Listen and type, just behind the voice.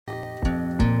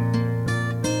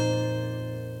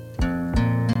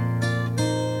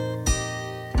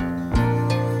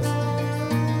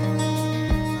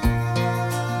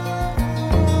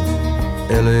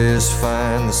is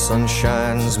fine, the sun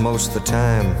shines most of the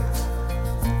time,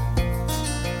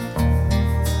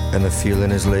 and the feeling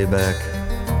is laid back.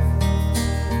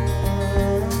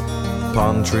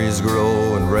 Palm trees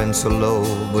grow and rents are low,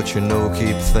 but you know,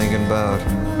 keep thinking about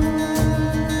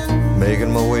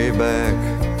making my way back.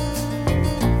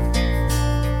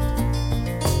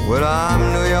 Well, I'm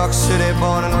New York City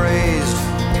born and raised,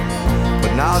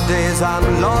 but nowadays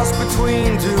I'm lost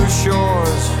between two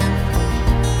shores.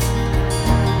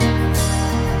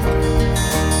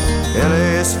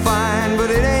 LA's fine, but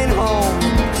it ain't home.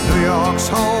 New York's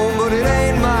home, but it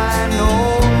ain't mine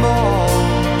no more.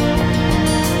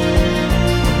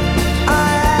 I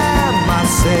am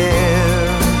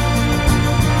myself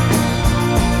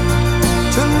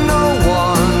to no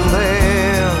one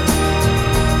there,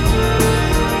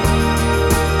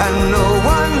 and no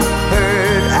one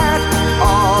heard at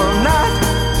all, not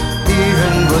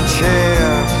even the chair.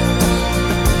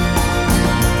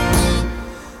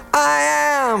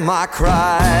 I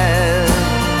cried,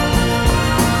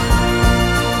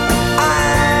 I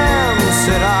am,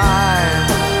 said I,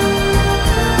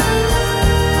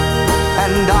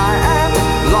 and I am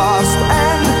lost,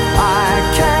 and I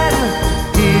can't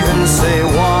even say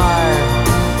why.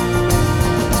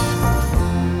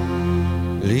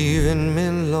 Leaving me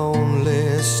lonely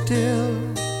still.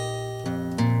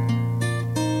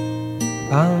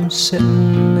 I'm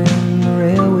sitting in the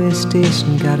railway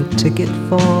station, got a ticket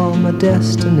for my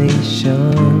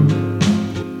destination.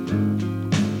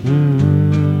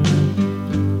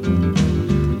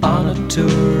 On a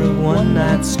tour of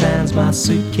one-night stands, my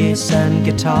suitcase and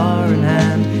guitar in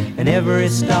hand, and every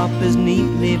stop is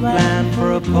neatly planned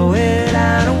for a poet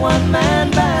and a one-man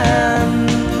band.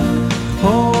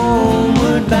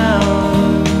 Homeward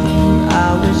bound,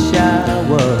 I wish I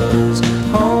was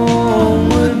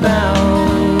homeward bound.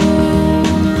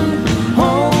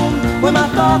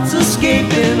 Thoughts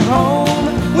escaping home,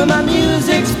 where my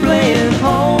music's playing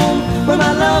home, where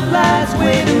my love lies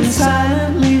waiting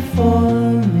silently for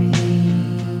me.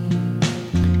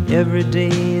 Every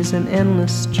day is an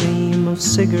endless stream of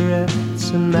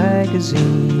cigarettes and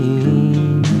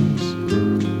magazines.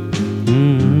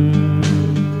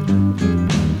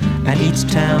 And each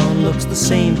town looks the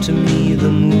same to me, the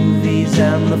movies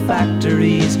and the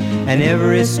factories, and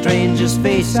every stranger's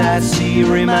face I see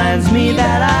reminds me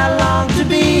that I long to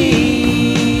be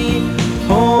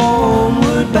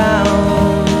homeward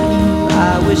bound.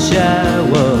 I wish I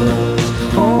was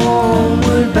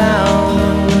homeward bound.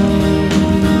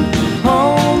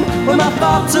 Home, where my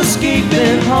thoughts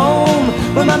escaping home,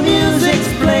 where my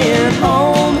music's playing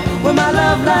home, where my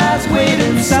love lies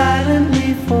waiting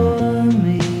silently for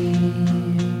me.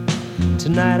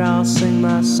 Tonight I'll sing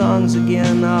my songs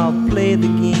again, I'll play the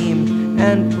game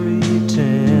and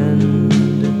pretend.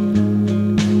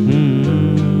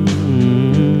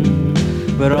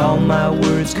 But all my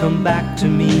words come back to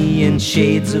me in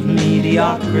shades of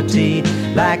mediocrity,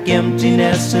 like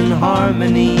emptiness and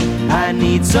harmony. I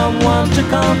need someone to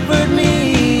comfort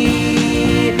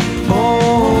me.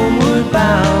 Homeward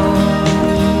bound,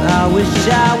 I wish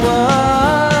I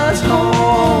was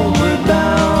homeward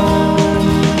bound.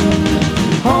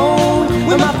 Home,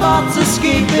 where my thoughts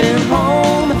escaping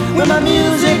home, where my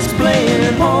music's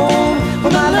playing home,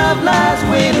 where my love lies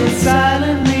waiting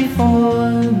silently for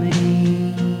me.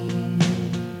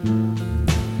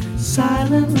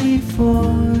 Silently for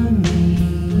me.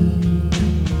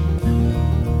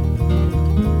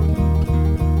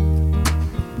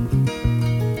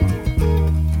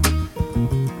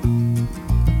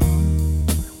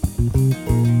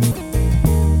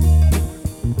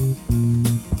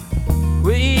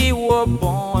 We were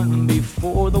born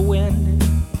before the wind,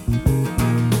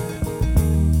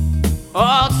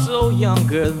 also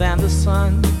younger than the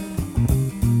sun.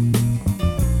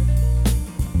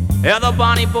 Yeah, the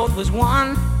bonnie boat was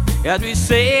one as we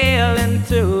sail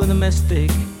into the mystic.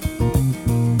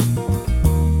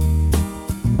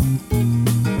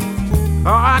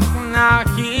 Oh, I can now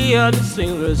hear the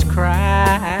sailors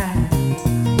cry,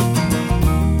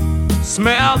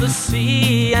 smell the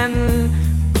sea and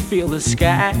feel the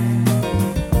sky.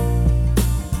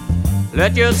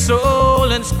 Let your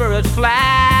soul and spirit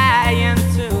fly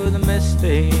into the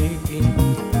mystic.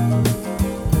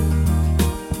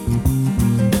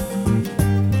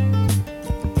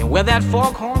 Where that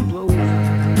foghorn blows,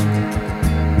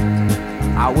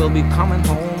 I will be coming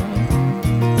home.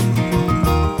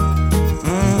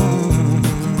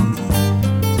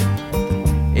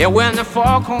 Yeah, when the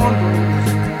foghorn blows,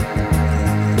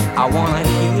 I wanna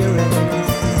hear it.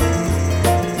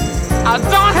 I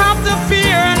don't have to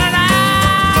fear it, and I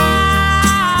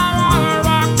wanna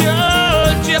rock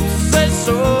your gypsy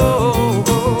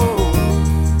soul.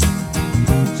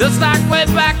 like way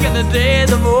back in the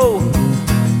days of old.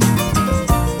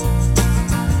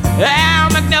 How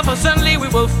magnificently we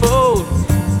will fold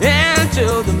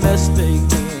into the mess they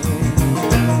made.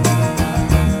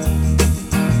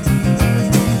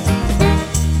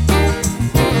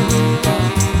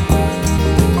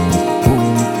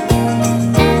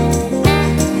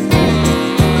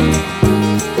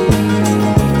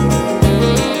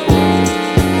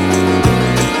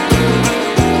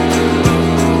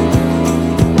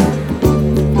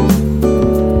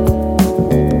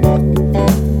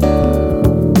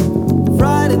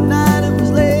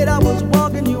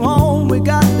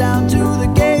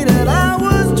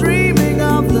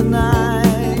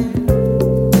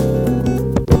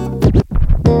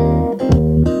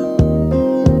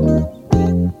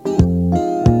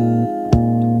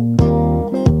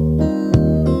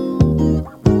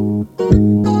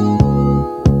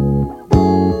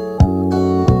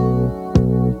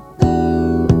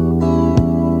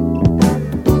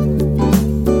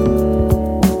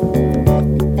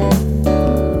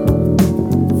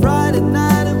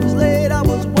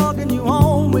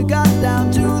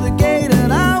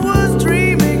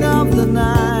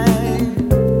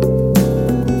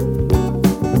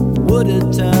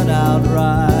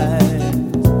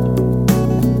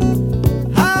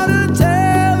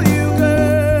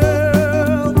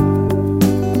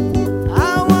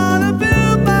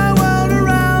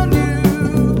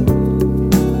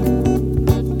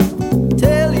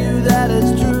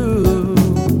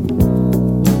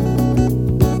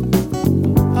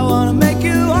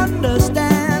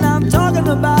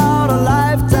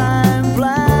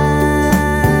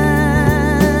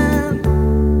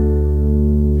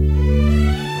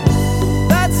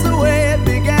 That's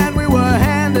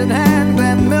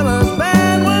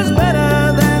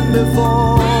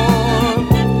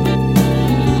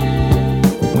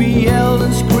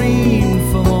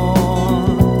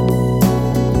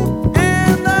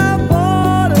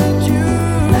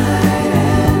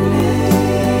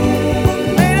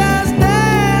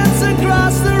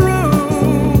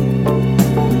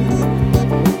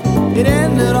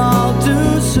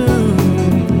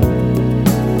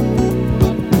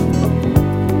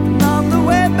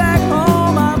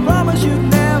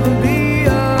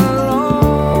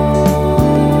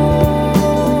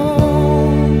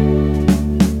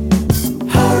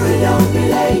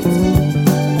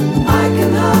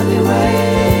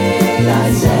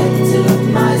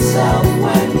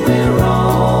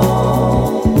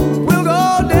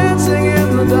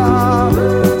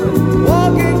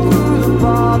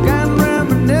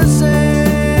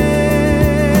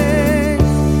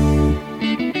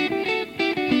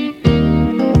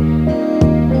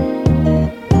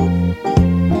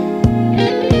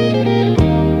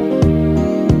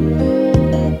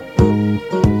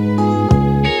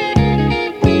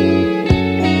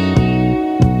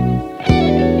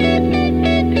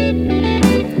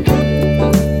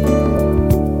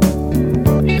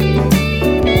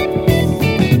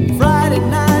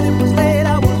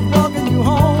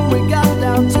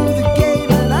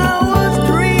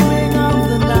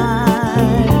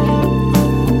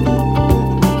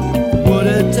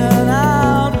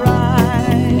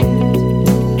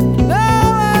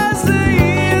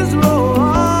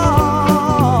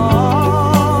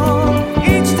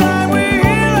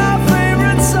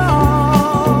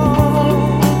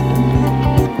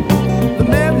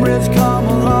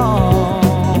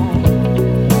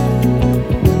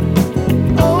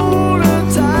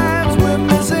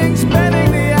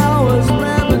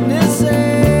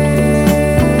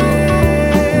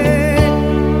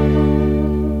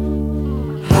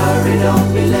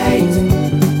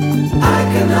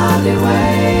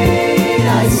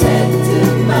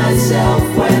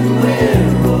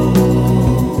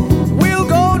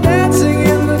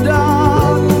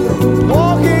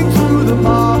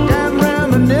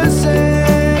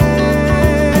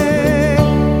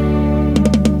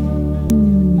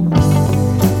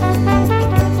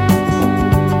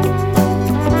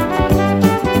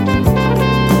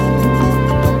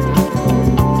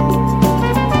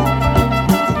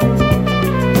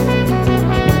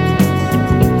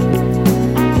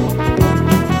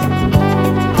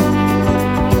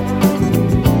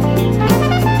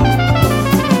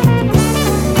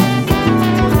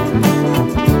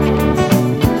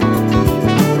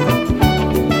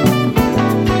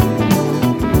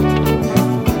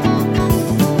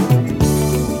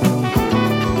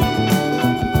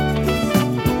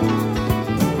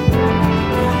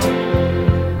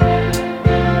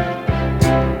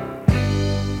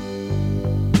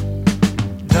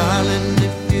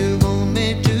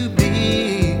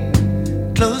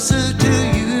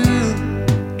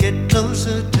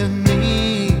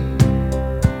me.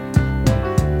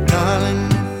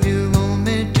 Darling, if you want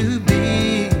me to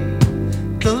be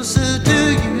closer to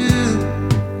you,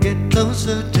 get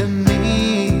closer to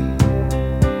me.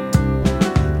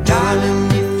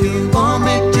 Darling, if you want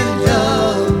me to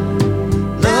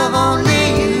love only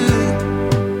you,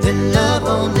 then love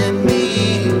only me.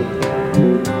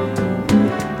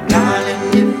 Darling,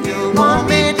 if you want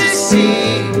me to see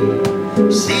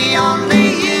only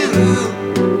you,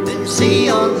 then see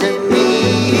only me.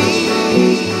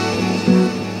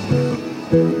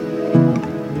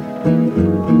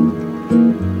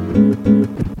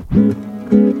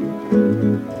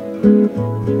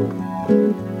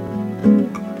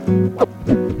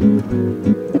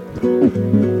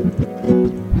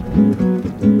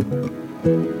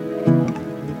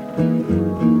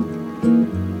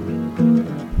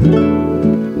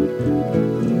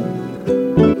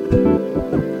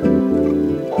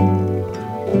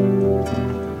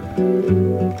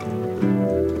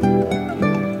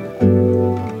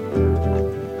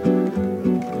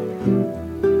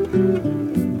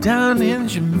 Down in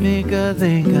Jamaica,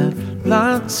 they got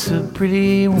lots of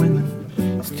pretty women.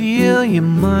 Steal your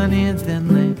money, then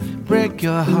they break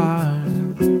your heart.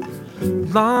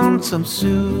 Lonesome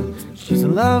Sue, she's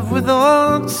in love with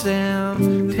old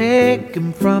Sam. Take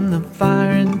him from the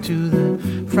fire into the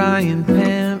frying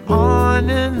pan. On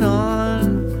and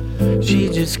on, she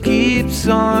just keeps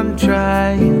on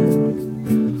trying.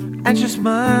 And she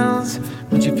smiles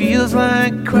when she feels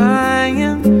like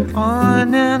crying.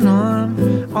 On and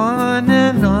on, on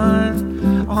and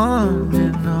on, on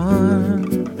and on.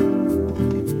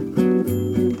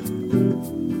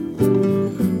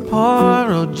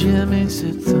 Poor old Jimmy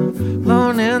sits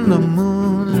alone in the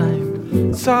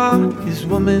moonlight. Saw his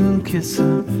woman kiss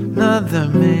another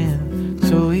man.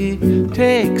 So he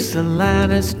takes a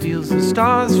ladder, steals the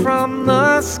stars from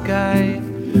the sky,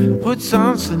 puts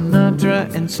on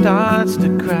Sinatra and starts to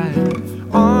cry.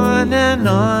 On and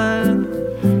on,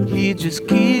 he just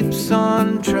keeps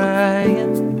on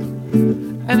trying.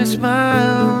 And he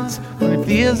smiles when it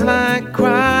feels like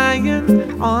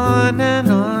crying. On and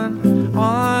on,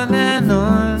 on and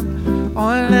on,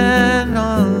 on and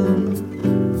on.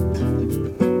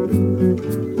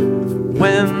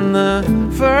 When the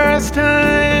first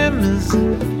time is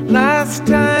last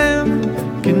time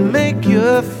can make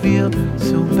you feel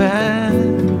so bad.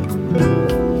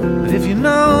 But if you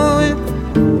know it,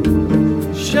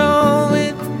 show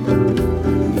it.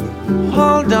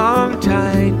 Hold on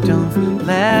tight, don't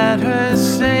let her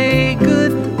say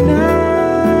goodnight.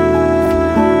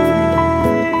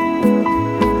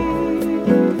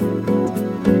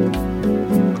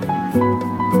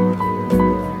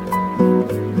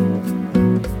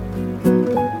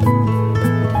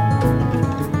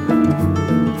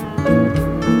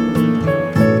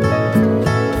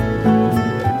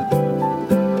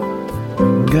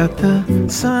 Got the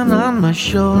sun on my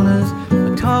shoulders,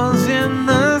 my toes in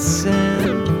the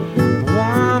sand. The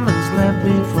woman's left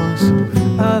me for some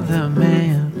other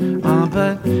man. Oh,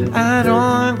 but I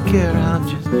don't care, I'll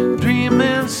just dream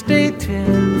and stay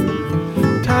tan.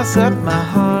 Toss up my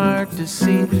heart to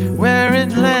see where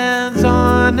it lands.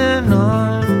 On and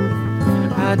on,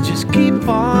 I just keep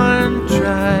on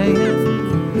trying.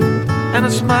 And I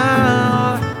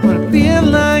smile when I feel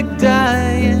like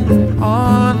dying.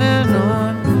 On and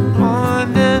on,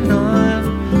 on and on,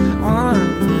 on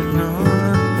and on.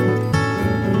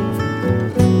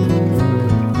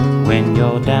 When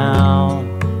you're down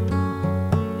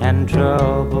and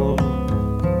trouble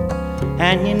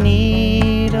and you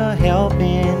need a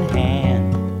helping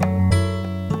hand,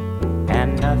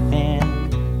 and nothing,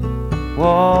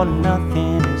 oh,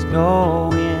 nothing is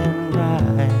going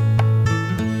right.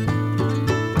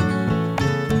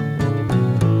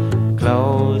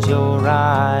 Close your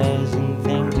eyes and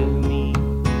think of me,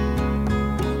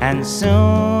 and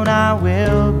soon I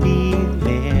will be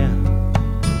there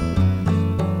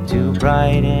to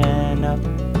brighten up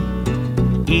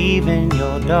even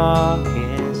your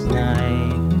darkest night.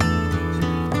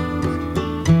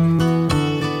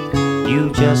 You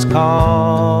just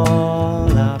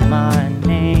call out my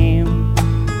name,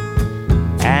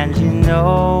 and you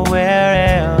know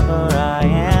wherever I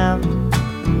am,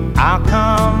 I'll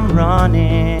come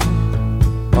running.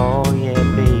 Oh yeah,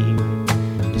 babe,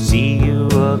 to see you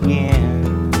again.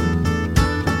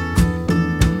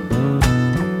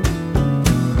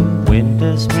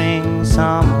 Winter, spring,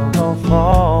 summer or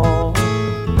fall,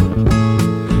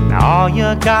 now all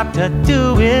you got to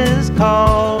do is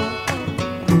call,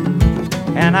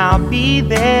 and I'll be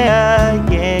there,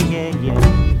 yeah, yeah, yeah.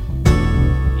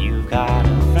 You got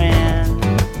a friend.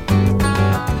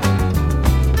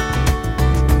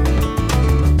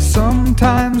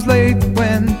 Sometimes late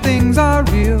when things are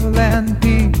real and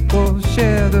people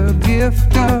share the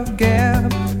gift of gab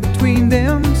between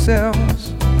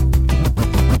themselves.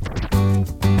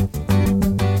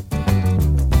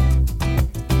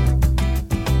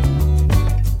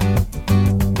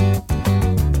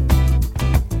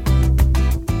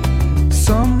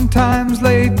 Sometimes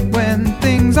late when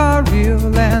things are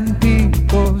real and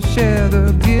people share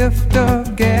the gift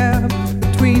of gab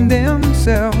between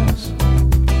themselves.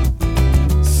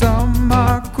 Some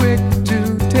are quick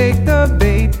to take the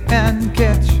bait and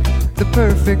catch the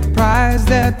perfect prize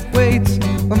that waits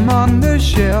among the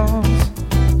shells.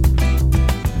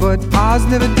 But Oz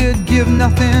never did give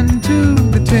nothing to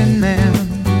the Tin Man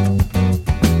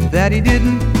that he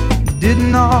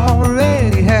didn't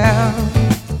already have.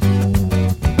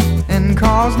 And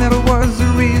cause never was the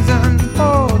reason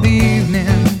for the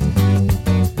evening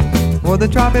or the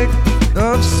Tropic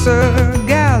of Sir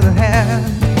Galahad.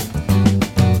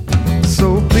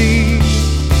 So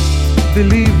please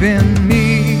believe in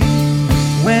me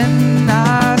when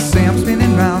I say I'm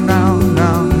spinning round, round,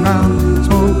 round, round.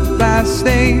 Smoke, glass,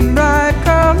 stain, bright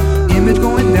color, image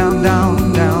going down,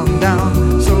 down, down,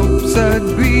 down. Soap, sud,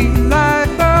 green light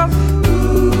bulb.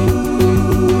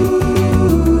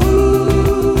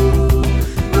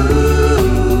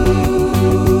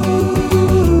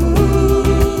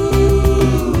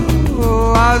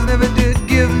 Oh, I never did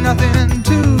give nothing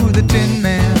to the Tin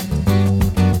Man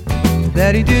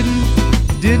that he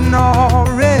didn't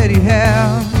already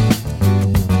have.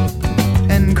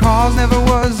 And cause never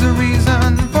was the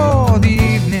reason for the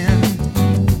evening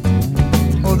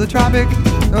or the Tropic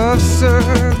of Sir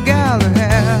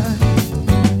Galahad.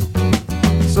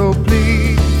 So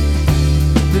please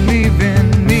believe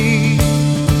in me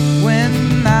when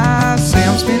I say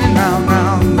I'm spinning round,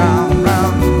 round, round,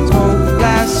 round. Smoke,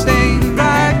 glass, stain,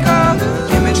 bright color,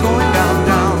 image going down,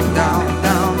 down, down,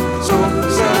 down. So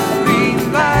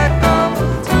green light bulb.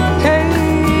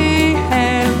 Hey,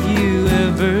 have you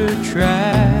ever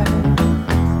tried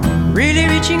really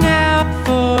reaching out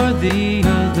for the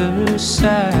other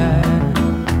side?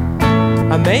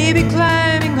 I may be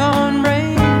climbing on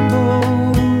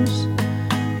rainbows,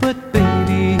 but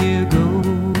baby, here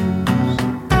goes.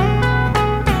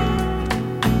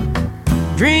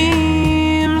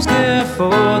 Dreams, they're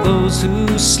for those who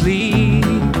sleep.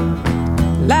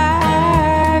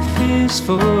 Life is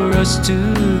for us to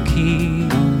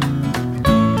keep.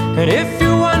 And if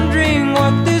you're wondering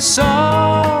what this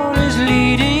all is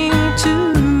leading to,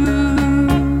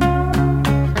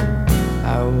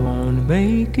 I wanna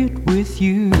make it with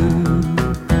you.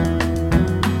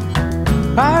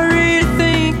 I really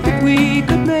think that we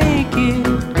could make it,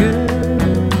 girl.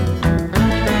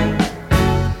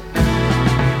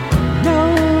 No,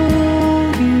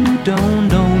 you don't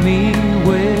know me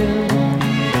well,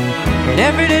 and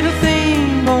every little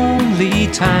thing only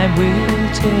time will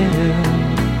tell.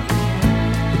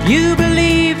 If you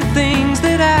believe the things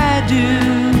that I do,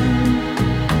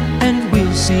 and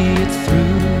we'll see it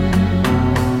through.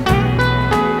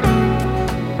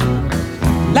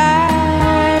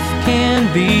 Life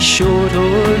can be short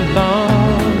or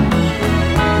long.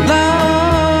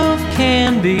 Love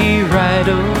can be right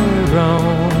or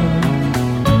wrong.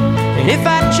 And if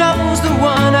I chose the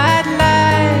one I'd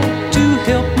like to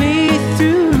help me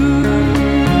through,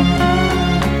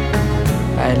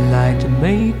 I'd like to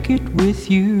make it with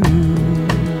you.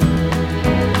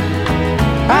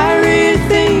 I really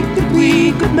think that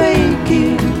we could make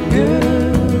it, girl.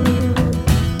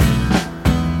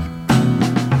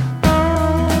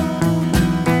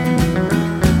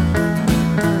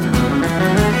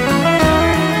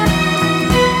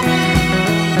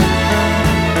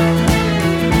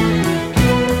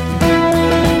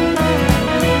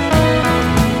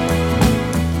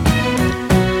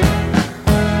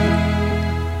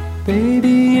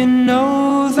 Baby, you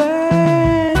know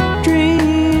that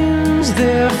dreams,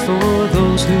 they're for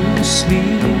those who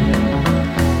sleep.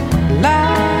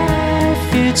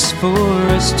 Life, it's for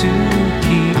us to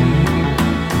keep.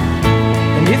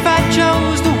 And if I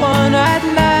chose the one I'd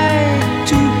like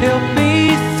to help me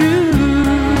through,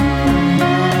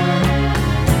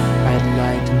 I'd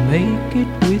like to make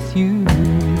it with you.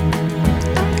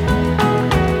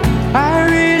 I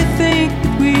really think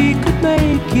that we could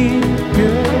make it,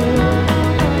 girl.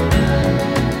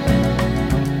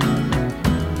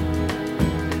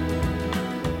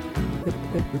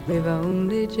 We've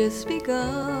only just begun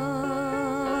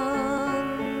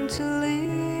to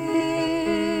live.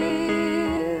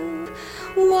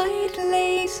 White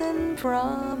lace and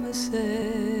promises,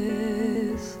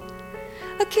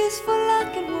 a kiss for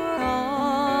luck and we're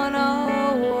on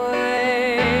our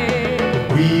way.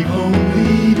 We've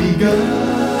only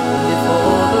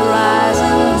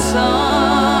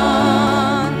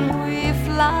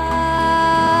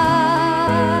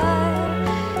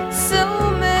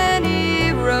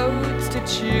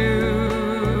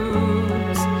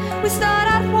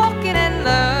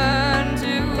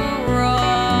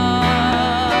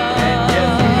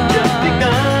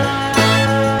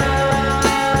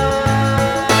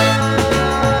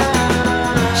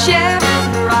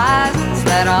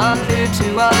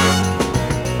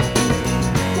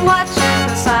watching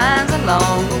the signs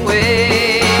along the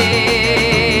way,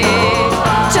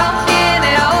 talking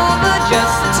it over,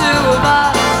 just the two of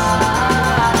us,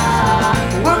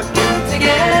 working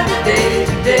together day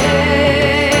to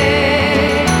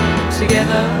day,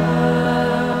 together.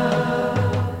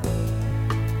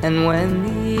 And when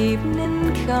the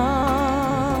evening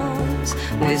comes,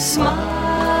 we smile,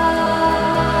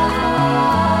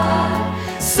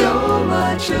 so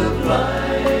much of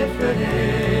life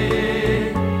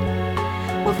ahead.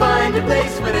 We'll find a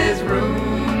place where there's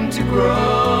room to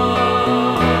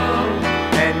grow.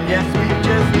 And yes, we've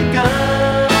just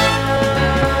begun,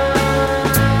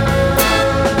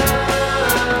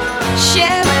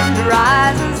 sharing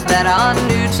horizons that are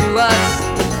new to us,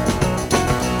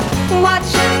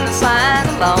 watching the signs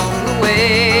along the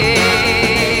way,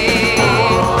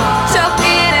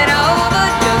 talking it over,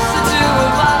 just the two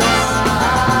of us,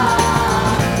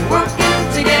 working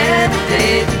together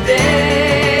day to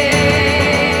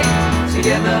day,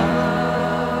 together,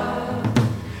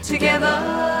 together.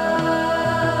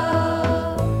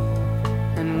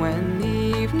 And when the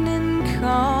evening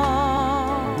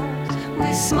comes, we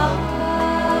smile,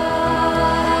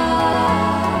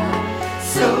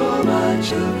 so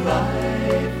much of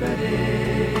life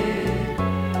ahead.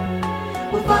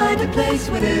 We'll find a place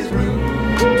where there's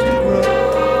room to grow.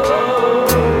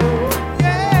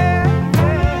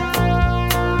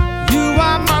 You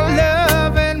are my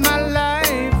love and my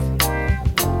life,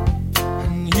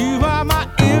 and you are my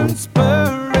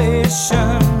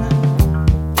inspiration.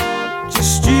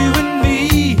 Just you and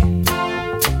me,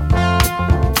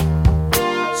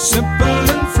 simple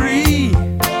and free.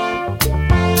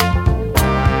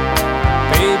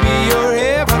 Baby, you're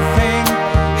everything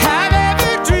I've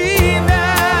ever dreamed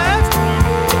of.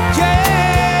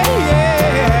 Yeah,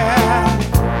 yeah.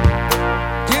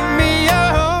 Give me your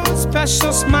own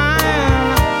special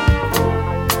smile.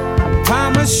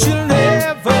 Promise you'll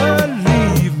never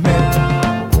leave me.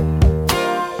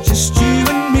 Just you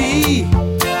and me,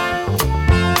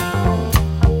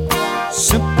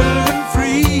 simple and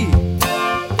free.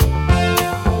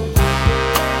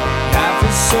 Life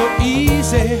is so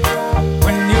easy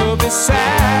when you're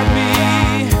beside me.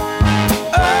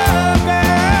 Oh,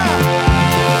 girl,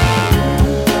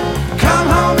 come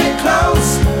hold me close,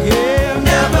 yeah,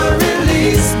 never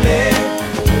release me.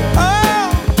 Oh,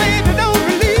 baby, don't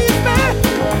release me.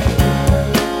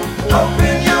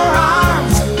 Open your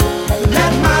arms,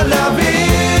 let my love in.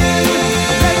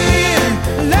 Let me in,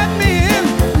 let me in,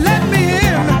 let me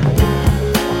in.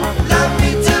 Love me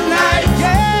tonight,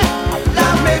 yeah,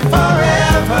 love me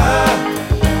forever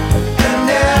and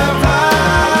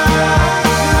ever.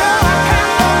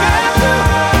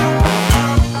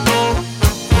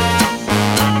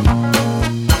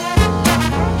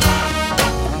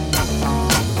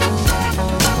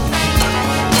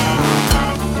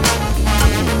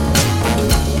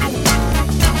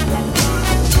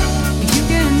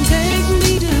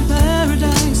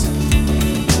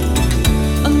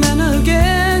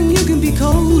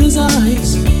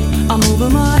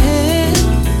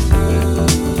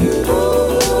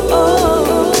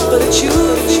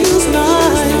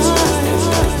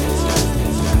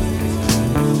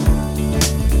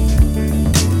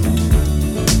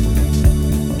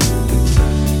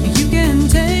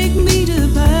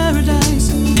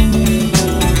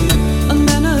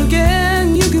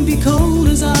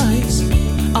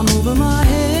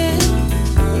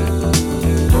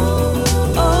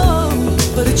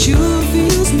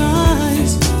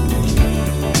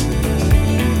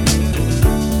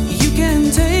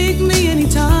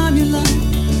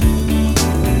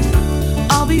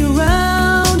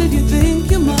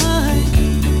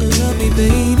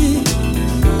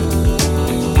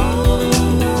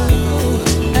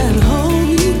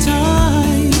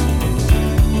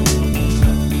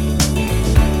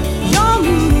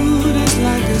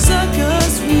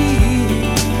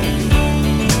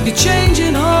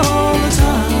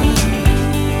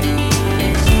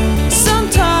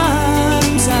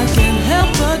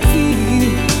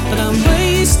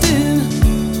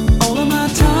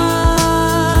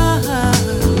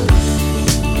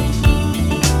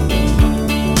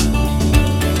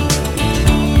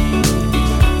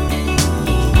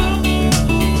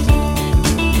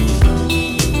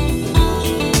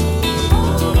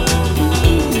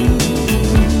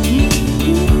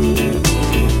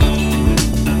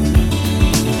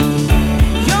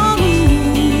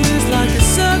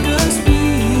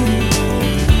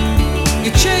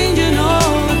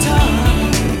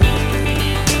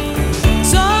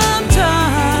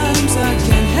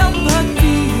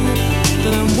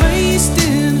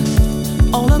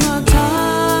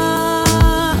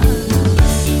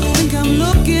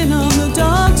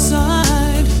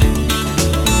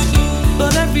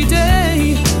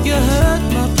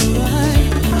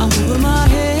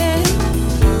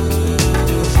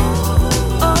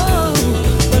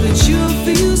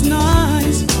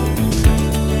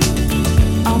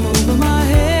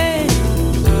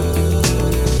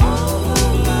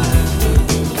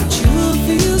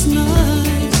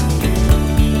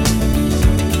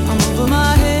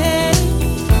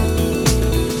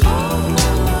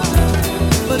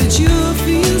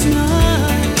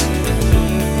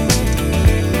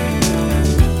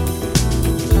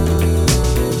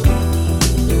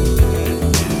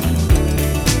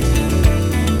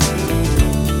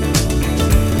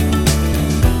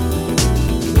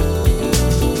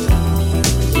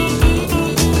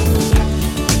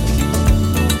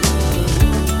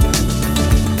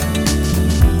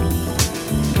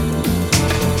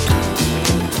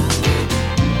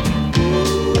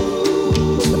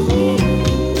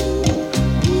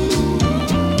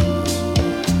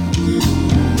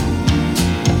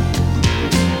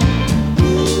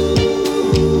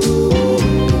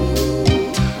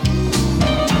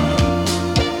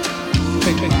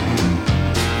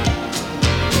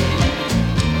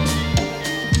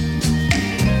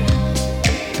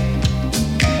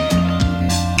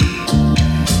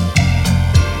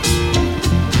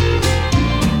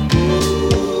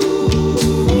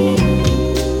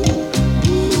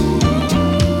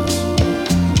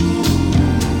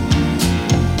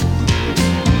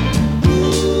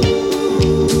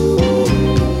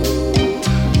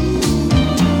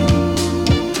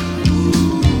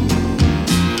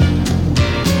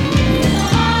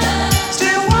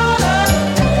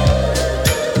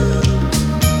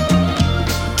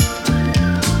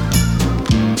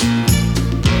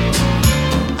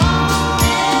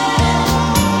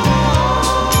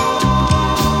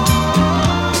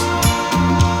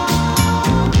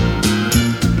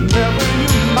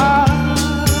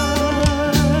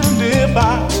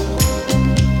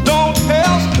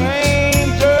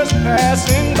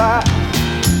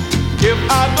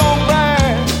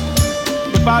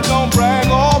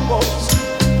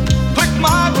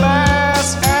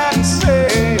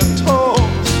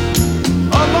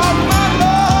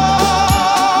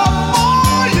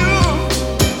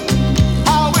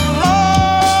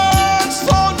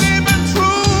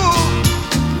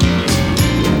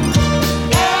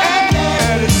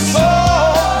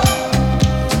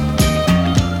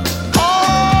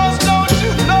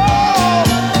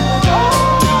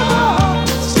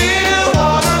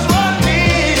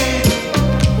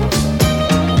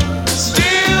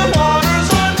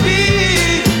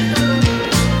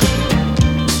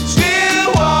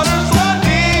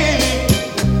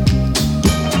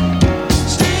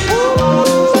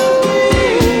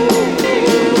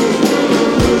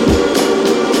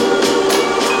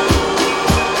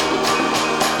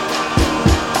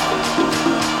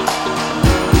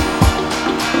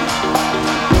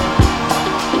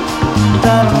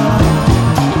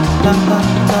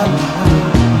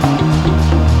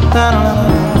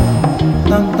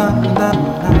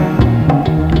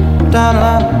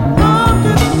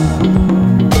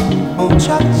 Old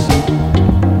shots,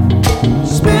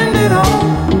 spend it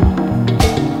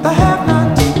on the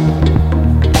have-nots.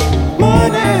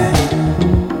 Money,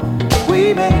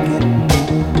 we make it.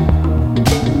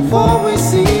 Before we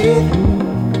see it,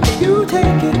 you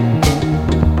take it.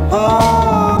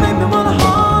 Oh, make me wanna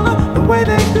holler the way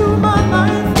they do my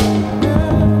life.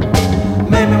 Yeah.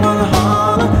 Make me wanna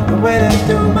holler the way they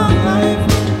do my life.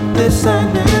 This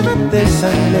ain't living, this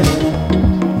ain't living.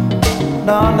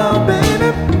 No, no,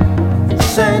 baby,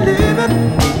 this ain't living.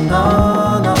 No,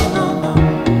 no, no, no.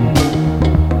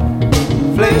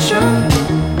 Inflation,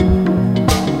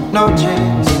 no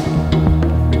chance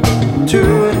to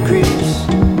increase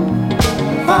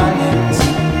finance.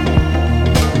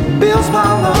 Bills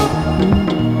pile up,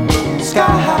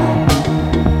 sky high.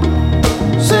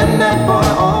 Send that boy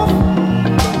off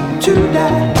to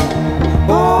die.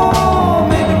 Oh,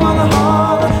 make me wanna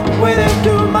holler the way they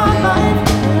do my life.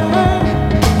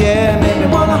 Yeah, make me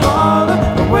wanna holler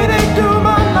the way they do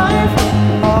my life.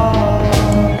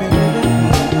 Oh, baby.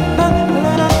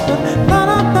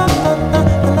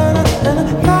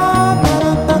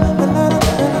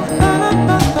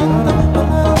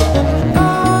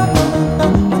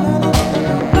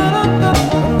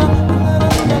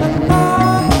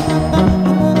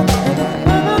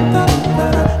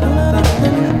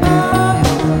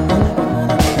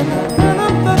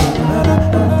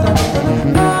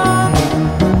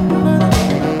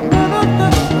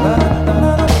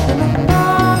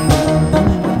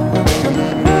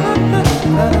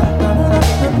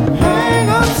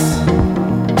 Hang-ups,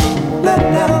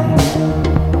 letdowns,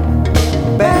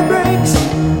 bad breaks,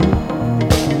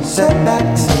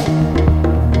 setbacks,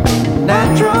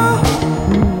 natural.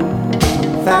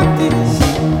 Fact is,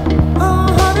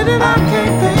 honey, that I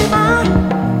can't pay my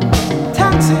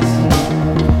taxes.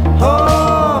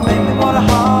 Oh, make me wanna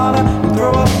holler and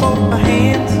throw up both my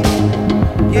hands.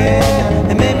 Yeah,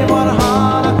 it made me wanna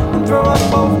holler and throw up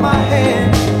both my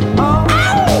hands. Oh,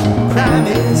 crime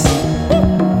is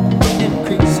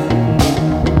increasing.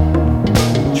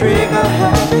 Trigger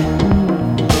happy.